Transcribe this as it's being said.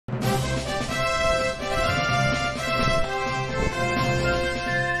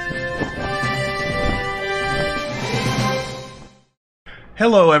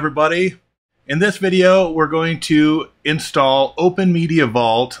Hello everybody. In this video we're going to install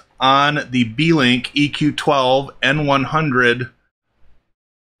OpenMediaVault on the Beelink EQ12 N100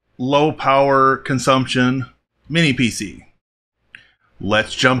 low power consumption mini PC.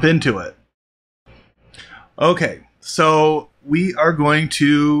 Let's jump into it. Okay, so we are going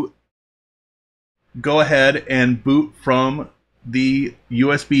to go ahead and boot from the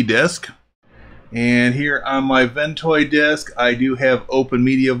USB disk. And here on my Ventoy disk, I do have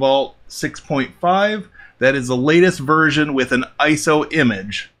OpenMediaVault 6.5. That is the latest version with an ISO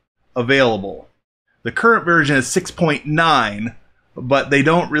image available. The current version is 6.9, but they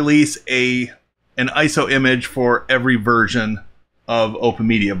don't release an ISO image for every version of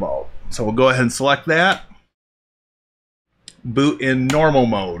OpenMediaVault. So we'll go ahead and select that. Boot in normal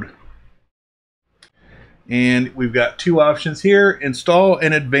mode. And we've got two options here, install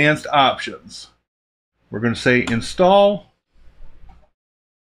and advanced options. We're going to say install.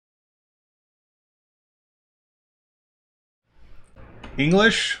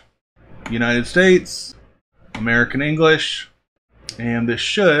 English, United States, American English, and this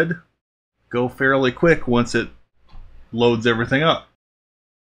should go fairly quick once it loads everything up.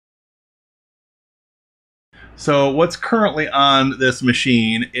 So what's currently on this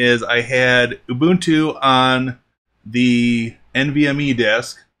machine is I had Ubuntu on the NVMe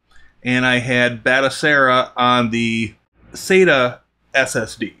disk, and I had Batocera on the SATA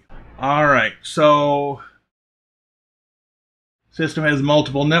SSD. Alright, so system has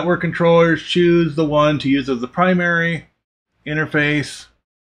multiple network controllers. Choose the one to use as the primary interface.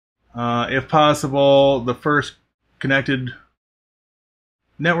 If possible, the first connected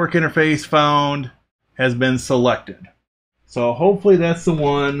network interface found has been selected. So hopefully that's the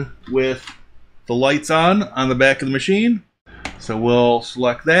one with the lights on the back of the machine. So we'll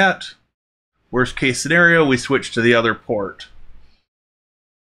select that. Worst case scenario, we switch to the other port.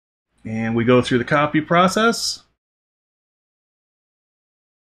 And we go through the copy process.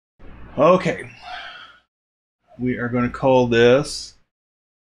 Okay. We are going to call this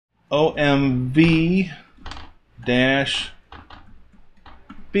OMV-Beelink.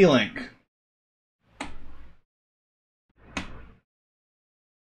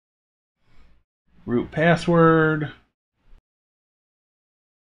 Root password.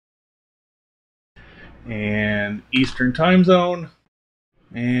 And Eastern time zone,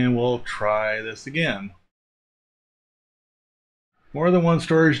 and we'll try this again. More than one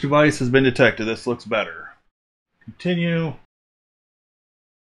storage device has been detected. This looks better. Continue.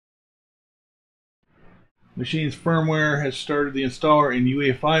 Machine's firmware has started the installer in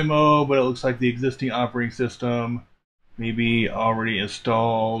UEFI mode, but it looks like the existing operating system may be already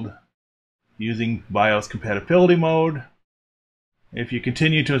installed using BIOS compatibility mode. If you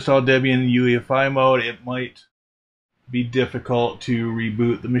continue to install Debian in UEFI mode, it might be difficult to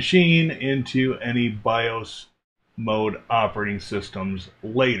reboot the machine into any BIOS mode operating systems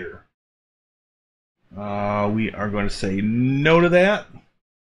later. We are going to say no to that.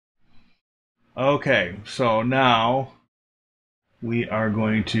 Okay, so now we are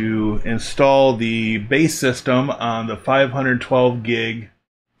going to install the base system on the 512 gig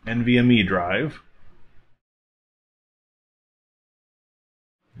NVMe drive.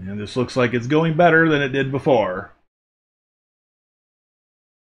 And this looks like it's going better than it did before.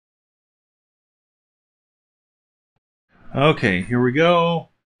 Okay, here we go.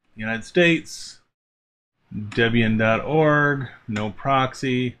 United States, Debian.org, no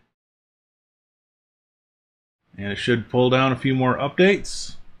proxy. And it should pull down a few more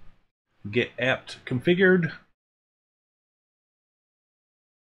updates. Get apt configured.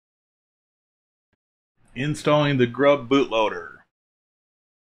 Installing the Grub bootloader.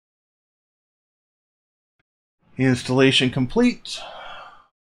 Installation complete.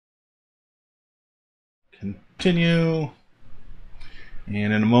 Continue.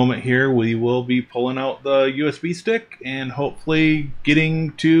 And in a moment here, we will be pulling out the USB stick and hopefully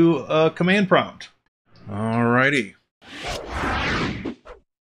getting to a command prompt. Alrighty.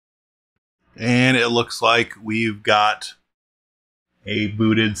 And it looks like we've got a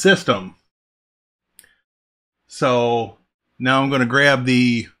booted system. So now I'm going to grab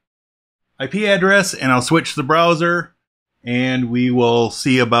the IP address and I'll switch the browser and we will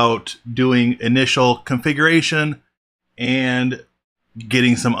see about doing initial configuration and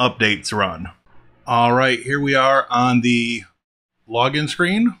getting some updates run. Alright, here we are on the login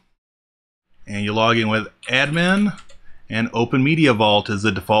screen, and you log in with admin and OpenMediaVault is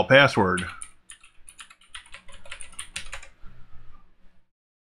the default password.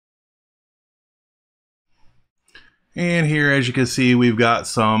 And here, as you can see, we've got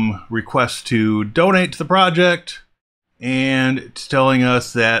some requests to donate to the project And it's telling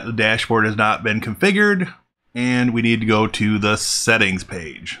us that the dashboard has not been configured, and we need to go to the settings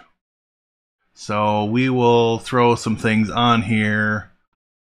page. So we will throw some things on here.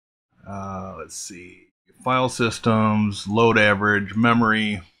 Let's see. File systems, load average,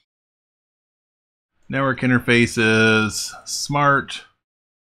 memory, network interfaces, smart,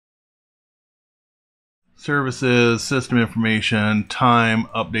 services, system information, time,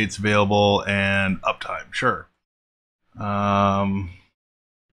 updates available, and uptime. Sure.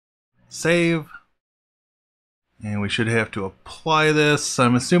 Save. And we should have to apply this,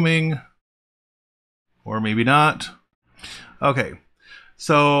 I'm assuming. Or maybe not. Okay.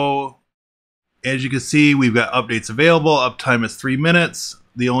 So, as you can see, we've got updates available. Uptime is 3 minutes.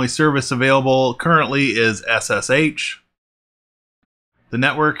 The only service available currently is SSH. The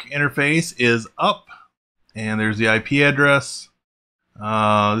network interface is up. And there's the IP address.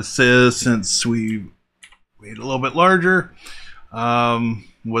 This is, since we made it a little bit larger,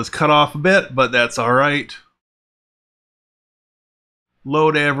 was cut off a bit, but that's all right.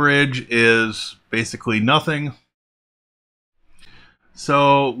 Load average is basically nothing.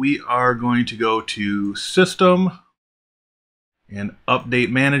 So we are going to go to System and Update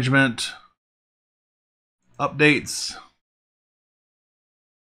Management, Updates,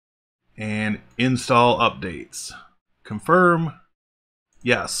 and Install Updates. Confirm.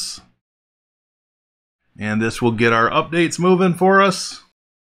 Yes. And this will get our updates moving for us.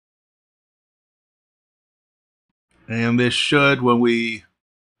 And this should, when we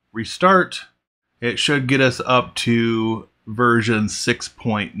restart, it should get us up to version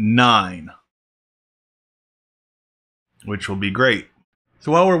 6.9, which will be great.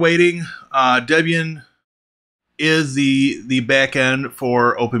 So while we're waiting, Debian is the back end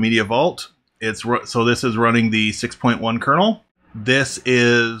for OpenMediaVault. So this is running the 6.1 kernel. This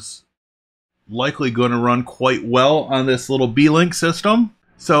is likely going to run quite well on this little Beelink system.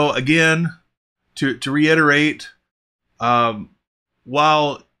 So again, to reiterate,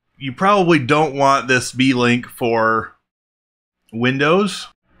 while you probably don't want this Beelink for Windows,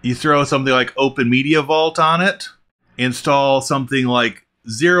 you throw something like OpenMediaVault on it, install something like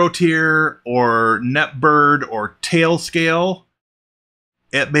Zero Tier or NetBird or Tailscale.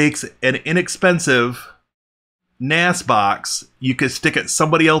 It makes an inexpensive NAS box you could stick at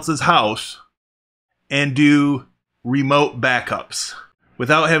somebody else's house and do remote backups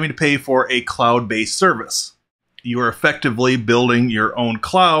without having to pay for a cloud-based service. You are effectively building your own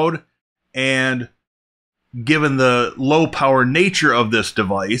cloud, and given the low power nature of this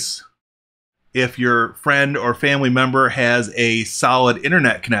device, if your friend or family member has a solid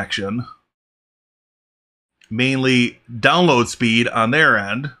internet connection, mainly download speed on their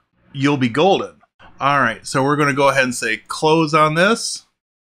end, you'll be golden. All right, so we're going to go ahead and say close on this.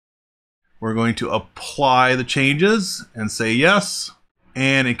 We're going to apply the changes and say yes.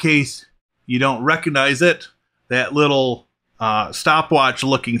 And in case you don't recognize it, that little stopwatch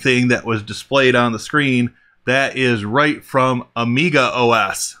looking thing that was displayed on the screen, that is right from Amiga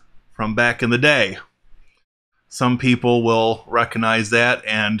OS from back in the day. Some people will recognize that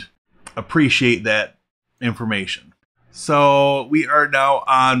and appreciate that information. So we are now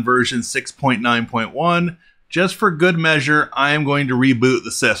on version 6.9.1. Just for good measure, I am going to reboot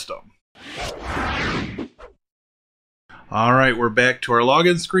the system. All right, we're back to our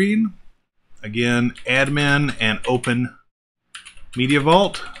login screen. Again, admin and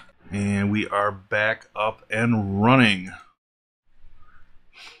OpenMediaVault. And we are back up and running.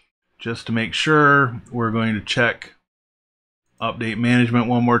 Just to make sure, we're going to check update management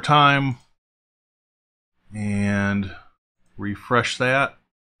one more time. And refresh that.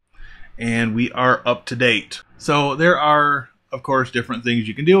 And we are up to date. So there are, of course, different things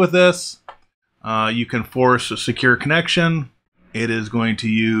you can do with this. You can force a secure connection. It is going to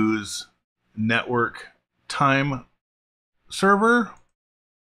use network time server.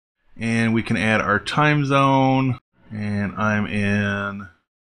 And we can add our time zone. And I'm in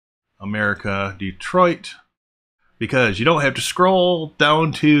America, Detroit. Because you don't have to scroll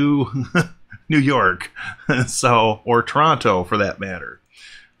down to New York. Or Toronto for that matter.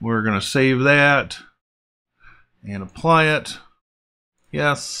 We're going to save that. And apply it.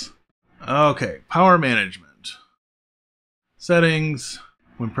 Yes. Okay, power management. Settings.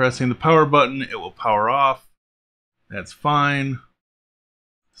 When pressing the power button, it will power off. That's fine.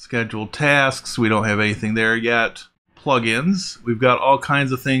 Scheduled tasks. We don't have anything there yet. Plugins. We've got all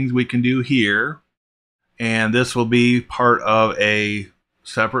kinds of things we can do here. And this will be part of a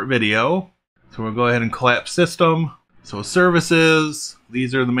separate video. So we'll go ahead and collapse system. So services.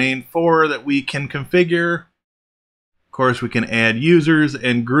 These are the main 4 that we can configure. Of course, we can add users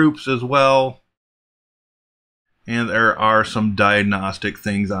and groups as well. And there are some diagnostic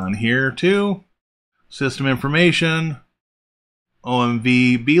things on here too. System information,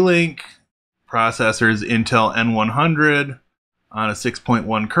 OMV Beelink, processors Intel N100 on a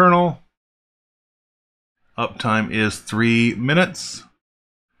 6.1 kernel. Uptime is 3 minutes,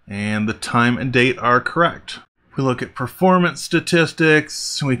 and the time and date are correct. If we look at performance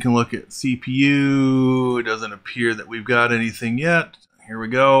statistics, we can look at CPU. It doesn't appear that we've got anything yet. Here we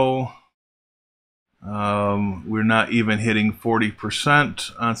go. We're not even hitting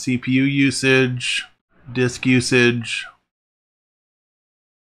 40% on CPU usage, disk usage.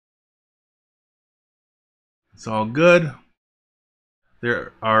 It's all good.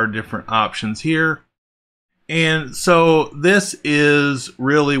 There are different options here. And so this is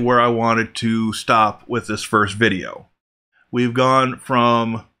really where I wanted to stop with this first video. We've gone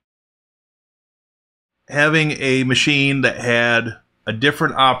from having a machine that had a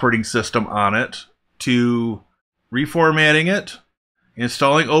different operating system on it to reformatting it,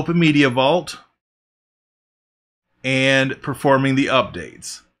 installing OpenMediaVault, and performing the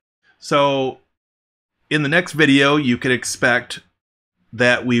updates. So in the next video, you can expect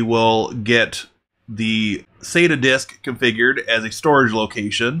that we will get the SATA disk configured as a storage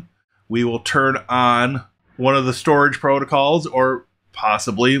location. We will turn on one of the storage protocols, or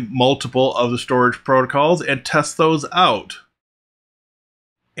possibly multiple of the storage protocols, and test those out.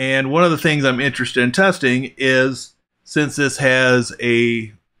 And one of the things I'm interested in testing is, since this has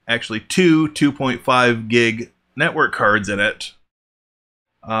actually two 2.5 gig network cards in it,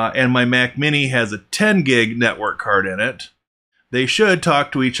 and my Mac Mini has a 10 gig network card in it, they should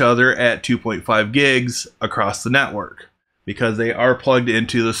talk to each other at 2.5 gigs across the network, because they are plugged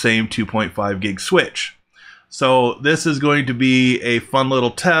into the same 2.5 gig switch. So this is going to be a fun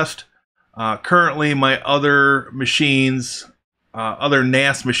little test. Currently, my other machines, other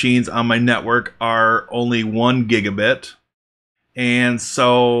NAS machines on my network are only 1 gigabit. And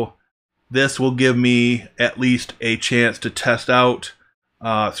so this will give me at least a chance to test out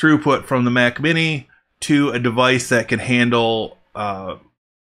throughput from the Mac Mini to a device that can handle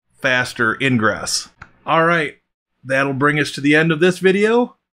faster ingress. All right, that'll bring us to the end of this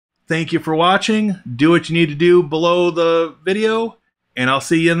video. Thank you for watching. Do what you need to do below the video, and I'll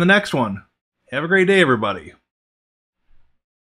see you in the next one. Have a great day, everybody.